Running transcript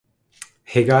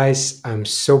Hey guys, I'm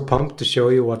so pumped to show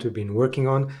you what we've been working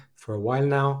on for a while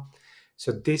now.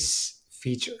 So this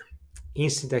feature,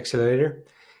 Instant Accelerator,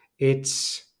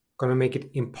 it's gonna make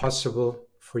it impossible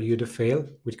for you to fail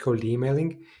with cold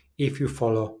emailing if you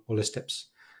follow all the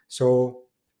steps. So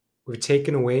we've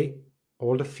taken away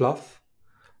all the fluff,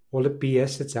 all the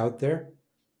BS that's out there,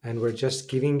 and we're just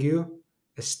giving you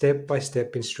a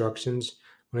step-by-step instructions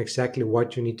on exactly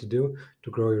what you need to do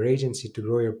to grow your agency, to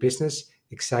grow your business,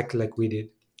 exactly like we did.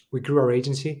 We grew our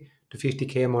agency to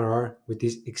 50K MRR with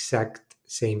these exact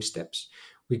same steps.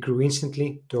 We grew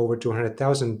instantly to over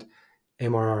 200,000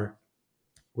 MRR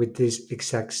with these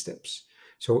exact steps.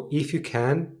 So if you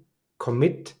can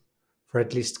commit for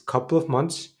at least a couple of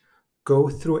months, go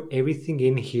through everything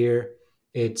in here,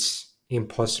 it's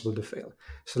impossible to fail.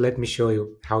 So let me show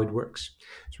you how it works.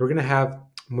 So we're going to have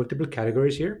multiple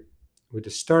categories here with the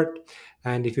start.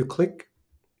 And if you click,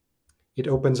 it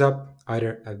opens up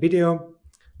either a video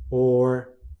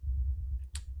or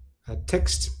a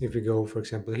text. If we go, for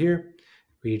example, here,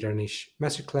 read our niche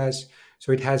masterclass.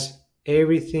 So it has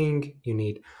everything you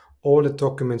need. All the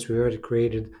documents we've already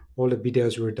created, all the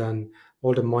videos we've done,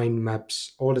 all the mind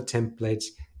maps, all the templates,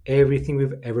 everything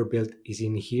we've ever built is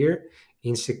in here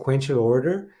in sequential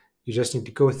order. You just need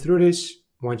to go through this.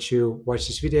 Once you watch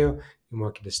this video, you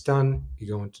mark it as done. You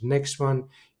go on to the next one.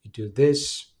 You do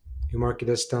this. You mark it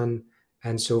as done,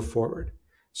 and so forward.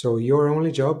 So your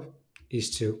only job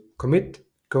is to commit,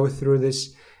 go through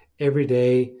this every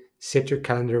day, set your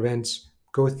calendar events,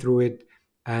 go through it,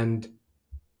 and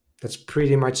that's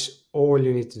pretty much all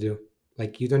you need to do.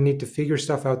 Like, you don't need to figure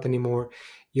stuff out anymore.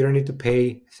 You don't need to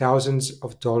pay thousands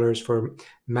of dollars for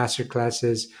master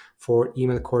classes, for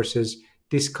email courses.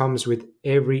 This comes with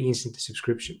every instant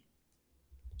subscription.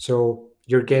 So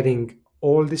you're getting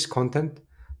all this content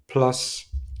plus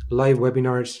live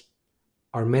webinars,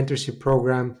 our mentorship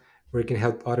program where you can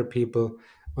help other people.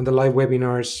 On the live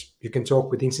webinars, you can talk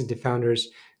with Instantly founders,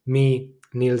 me,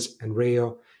 Niels, and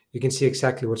Rayo. You can see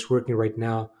exactly what's working right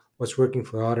now, what's working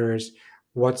for others,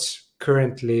 what's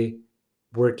currently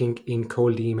working in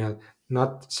cold email,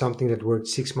 not something that worked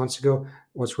 6 months ago,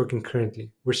 what's working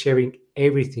currently. We're sharing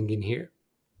everything in here.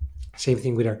 Same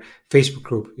thing with our Facebook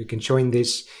group. You can join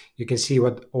this. You can see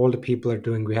what all the people are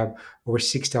doing. We have over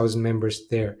 6,000 members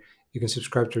there. You can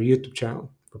subscribe to our YouTube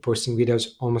channel. We're posting videos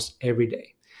almost every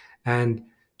day. And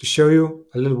to show you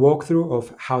a little walkthrough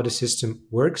of how the system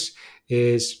works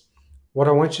is what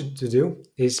I want you to do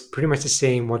is pretty much the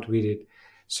same what we did.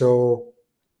 So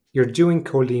you're doing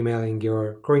cold emailing,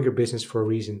 you're growing your business for a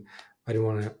reason. I don't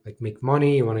want to make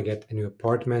money, you want to get a new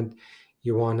apartment,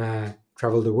 you want to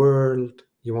travel the world,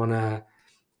 you want to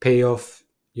pay off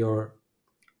your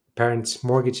parents'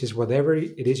 mortgages, whatever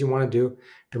it is you want to do.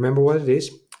 Remember what it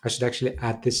is. I should actually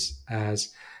add this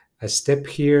as a step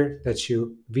here that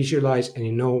you visualize and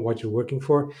you know what you're working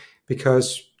for,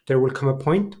 because there will come a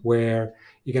point where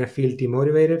you're going to feel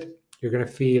demotivated. You're going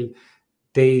to feel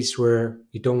days where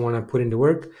you don't want to put in the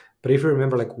work. But if you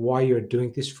remember why you're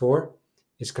doing this for,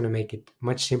 it's going to make it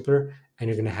much simpler and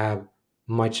you're going to have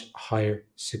much higher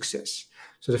success.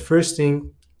 So the first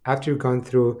thing, after you've gone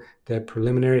through the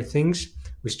preliminary things,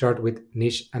 we start with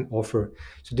niche and offer.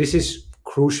 So this is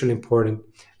crucially important.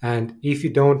 And if you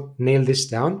don't nail this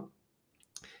down,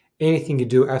 anything you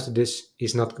do after this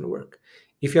is not going to work.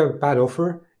 If you have a bad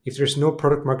offer, if there's no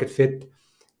product market fit,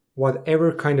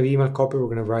 whatever kind of email copy we're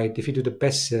going to write, if you do the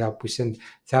best setup, we send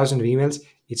thousands of emails,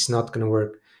 it's not going to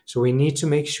work. So we need to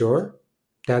make sure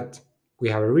that we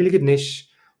have a really good niche.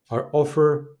 Our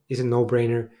offer is a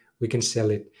no-brainer. We can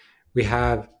sell it. We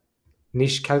have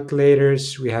niche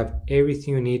calculators. We have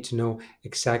everything you need to know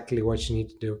exactly what you need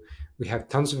to do. We have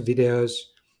tons of videos.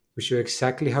 We show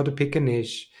exactly how to pick a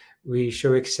niche. We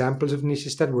show examples of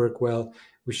niches that work well.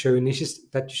 We show you niches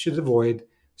that you should avoid.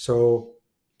 So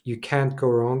you can't go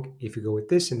wrong if you go with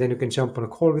this. And then you can jump on a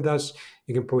call with us.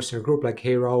 You can post in a group like,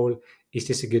 hey, Raul, is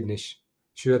this a good niche?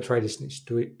 Should I try this niche?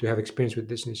 Do you have experience with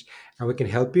this niche? And we can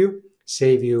help you,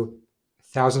 save you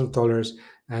thousands of dollars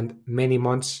and many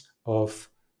months of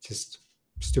just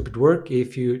stupid work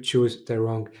if you choose the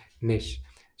wrong niche.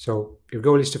 So your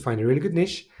goal is to find a really good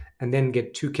niche and then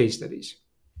get 2 case studies.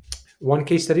 One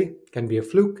case study can be a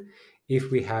fluke.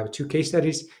 If we have 2 case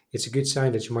studies, it's a good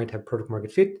sign that you might have product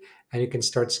market fit and you can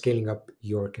start scaling up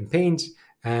your campaigns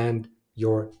and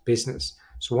your business.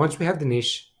 So once we have the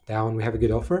niche down, we have a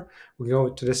good offer, we go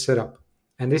to the setup.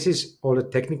 And this is all the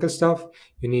technical stuff.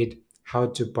 You need how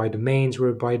to buy domains,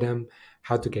 where to buy them,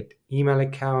 how to get email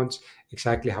accounts,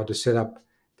 exactly how to set up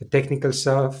the technical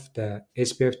stuff, the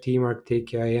SPF, TMARC,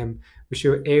 TKIM. We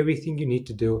show everything you need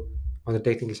to do on the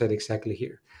technical side exactly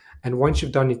here. And once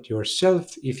you've done it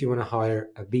yourself, if you want to hire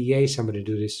a BA, somebody to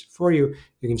do this for you,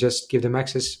 you can just give them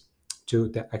access to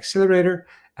the Accelerator,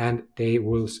 and they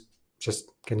will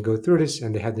just can go through this,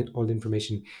 and they have all the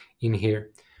information in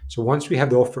here. So once we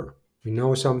have the offer, we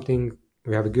know something,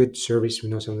 we have a good service, we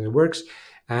know something that works,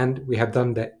 and we have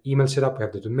done the email setup, we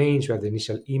have the domains, we have the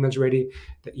initial emails ready,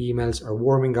 the emails are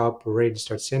warming up, we're ready to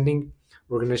start sending.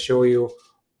 We're going to show you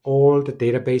all the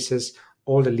databases,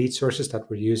 all the lead sources that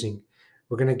we're using.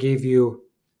 We're going to give you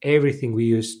everything we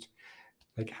used,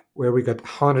 like where we got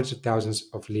hundreds of thousands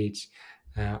of leads,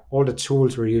 all the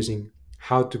tools we're using,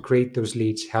 how to create those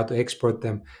leads, how to export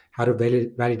them, how to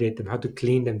validate them, how to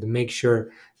clean them to make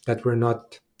sure that we're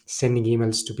not sending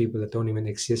emails to people that don't even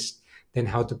exist, then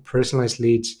how to personalize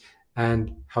leads,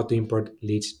 and how to import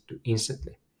leads to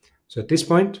instantly. So at this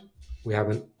point, we have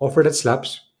an offer that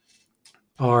slaps.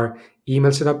 Our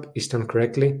email setup is done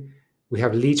correctly. We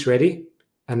have leads ready.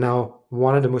 And now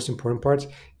one of the most important parts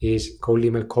is cold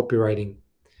email copywriting.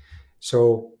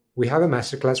 So we have a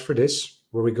masterclass for this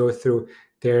where we go through,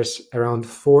 there's around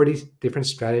 40 different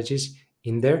strategies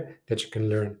in there that you can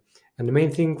learn. And the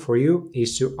main thing for you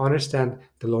is to understand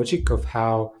the logic of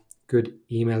how good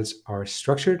emails are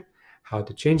structured, how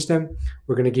to change them.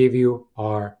 We're going to give you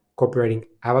our copywriting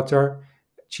avatar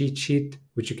cheat sheet,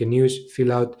 which you can use,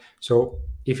 fill out. So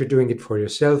if you're doing it for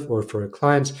yourself or for your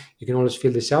clients, you can always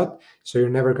fill this out. So you're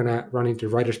never going to run into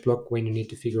writer's block when you need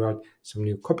to figure out some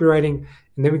new copywriting.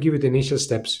 And then we give you the initial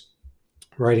steps,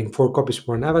 writing 4 copies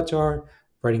for an avatar,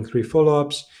 writing 3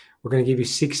 follow-ups. We're going to give you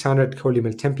 600 cold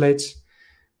email templates.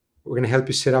 We're going to help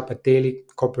you set up a daily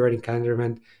copywriting calendar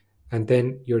event. And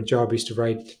then your job is to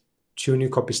write 2 new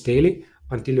copies daily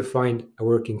until you find a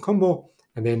working combo.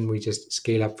 And then we just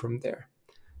scale up from there.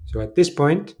 So at this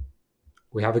point,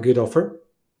 we have a good offer.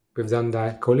 We've done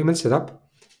the cold email setup.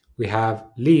 We have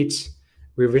leads.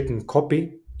 We've written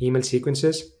copy, email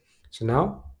sequences. So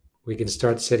now we can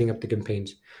start setting up the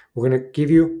campaigns. We're going to give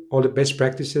you all the best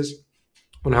practices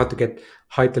on how to get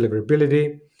high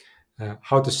deliverability,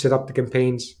 how to set up the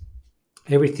campaigns,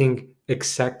 everything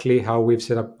exactly how we've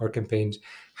set up our campaigns,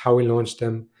 how we launch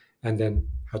them, and then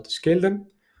how to scale them.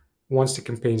 Once the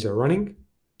campaigns are running,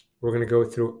 we're going to go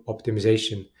through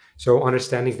optimization. So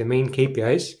understanding the main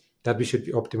KPIs that we should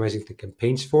be optimizing the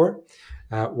campaigns for.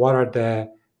 What are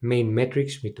the main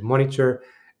metrics we need to monitor?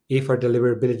 If our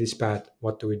deliverability is bad,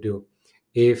 what do we do?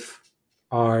 If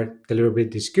our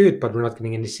deliverability is good, but we're not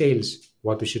getting any sales,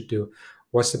 what we should do?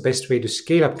 What's the best way to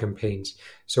scale up campaigns?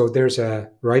 So there's a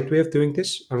right way of doing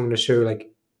this. I'm going to show you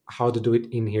like how to do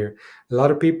it in here. A lot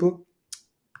of people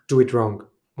do it wrong.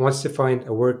 Once they find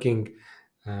a working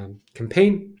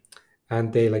campaign,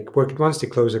 and they like work it once, they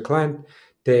close a client,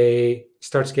 they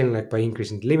start scaling like by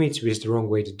increasing the limits, which is the wrong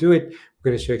way to do it.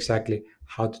 We're going to show exactly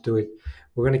how to do it.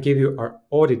 We're going to give you our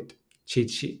audit cheat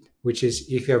sheet, which is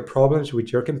if you have problems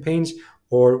with your campaigns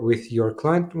or with your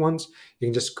client ones, you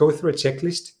can just go through a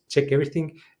checklist, check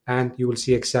everything, and you will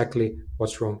see exactly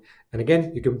what's wrong. And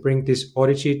again, you can bring this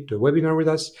audit sheet to a webinar with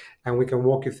us, and we can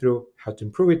walk you through how to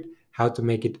improve it, how to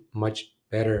make it much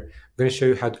better. We're going to show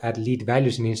you how to add lead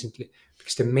values in instantly,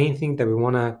 because the main thing that we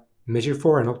want to measure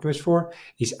for and optimize for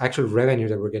is actual revenue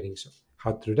that we're getting. So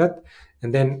how to do that,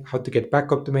 and then how to get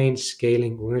backup domains,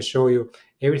 scaling. We're going to show you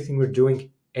everything we're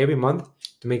doing every month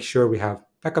to make sure we have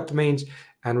backup domains,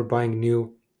 and we're buying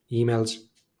new emails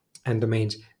and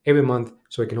domains every month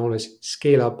so we can always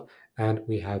scale up and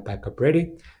we have backup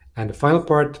ready. And the final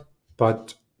part,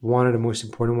 but one of the most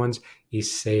important ones,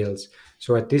 is sales.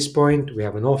 So at this point, we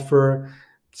have an offer,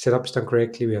 setup is done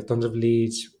correctly, we have tons of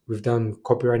leads, we've done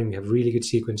copywriting, we have really good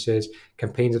sequences,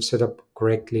 campaigns are set up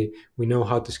correctly, we know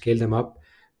how to scale them up.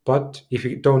 But if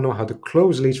you don't know how to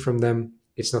close leads from them,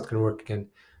 it's not going to work again.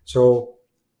 So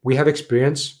we have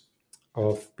experience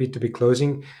of B2B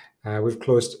closing. We've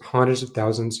closed hundreds of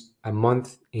thousands a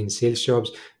month in sales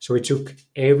jobs. So we took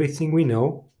everything we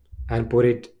know and put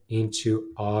it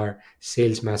into our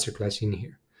sales masterclass in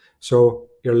here. So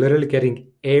you're literally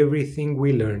getting everything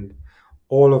we learned,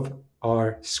 all of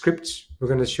our scripts. We're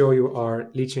going to show you our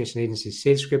lead generation agency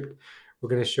sales script. We're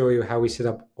going to show you how we set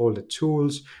up all the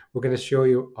tools. We're going to show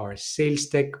you our sales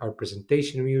tech, our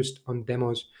presentation we used on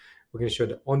demos. We're going to show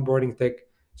the onboarding tech.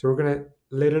 So we're going to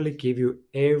literally give you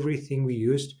everything we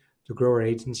used to grow our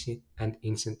agency and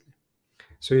instantly.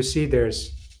 So you see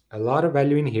there's a lot of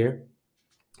value in here.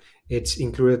 It's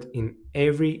included in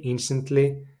every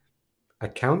instantly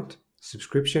account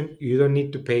subscription. You don't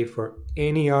need to pay for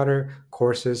any other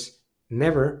courses,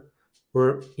 never.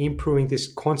 We're improving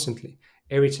this constantly.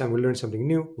 Every time we learn something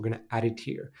new, we're going to add it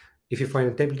here. If you find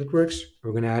a template that works,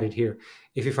 we're going to add it here.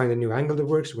 If you find a new angle that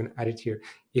works, we're going to add it here.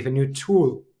 If a new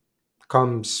tool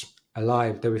comes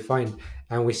alive that we find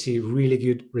and we see really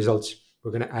good results,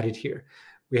 we're going to add it here.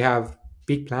 We have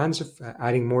big plans of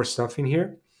adding more stuff in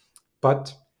here,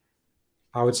 but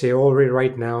I would say already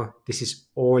right now, this is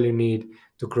all you need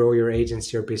to grow your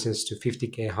agency or business to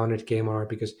 50K, 100K MRR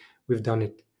because we've done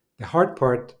it. The hard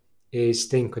part is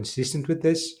staying consistent with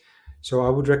this. So I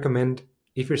would recommend,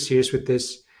 if you're serious with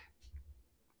this,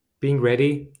 being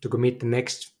ready to commit the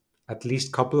next at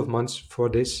least couple of months for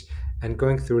this and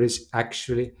going through this,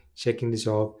 actually checking this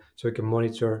off so you can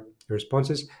monitor your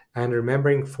responses and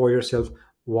remembering for yourself,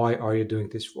 why are you doing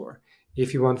this for?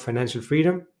 If you want financial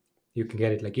freedom, you can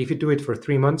get it. Like if you do it for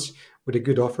 3 months with a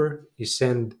good offer, you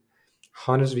send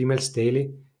hundreds of emails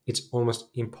daily, it's almost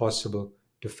impossible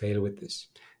to fail with this.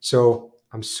 So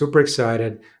I'm super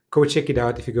excited. Go check it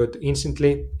out. If you go to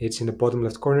Instantly, it's in the bottom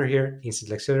left corner here,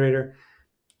 Instant Accelerator.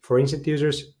 For Instant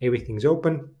users, everything's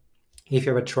open. If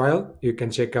you have a trial, you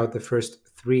can check out the first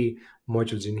 3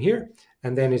 modules in here.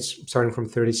 And then it's starting from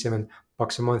 $37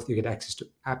 a month. You get access to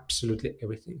absolutely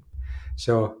everything.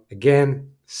 So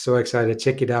again, so excited.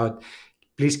 Check it out.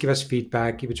 Please give us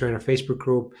feedback. If you join our Facebook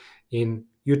group, in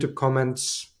YouTube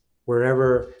comments,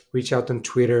 wherever, reach out on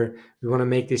Twitter. We want to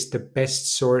make this the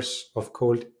best source of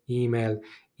cold email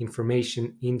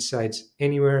information, insights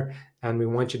anywhere. And we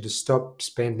want you to stop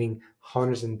spending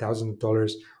hundreds and thousands of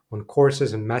dollars on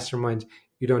courses and masterminds.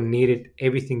 You don't need it.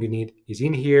 Everything you need is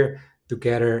in here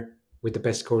together with the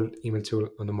best cold email tool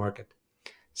on the market.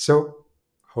 So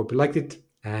hope you liked it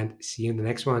and see you in the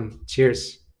next one.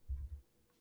 Cheers.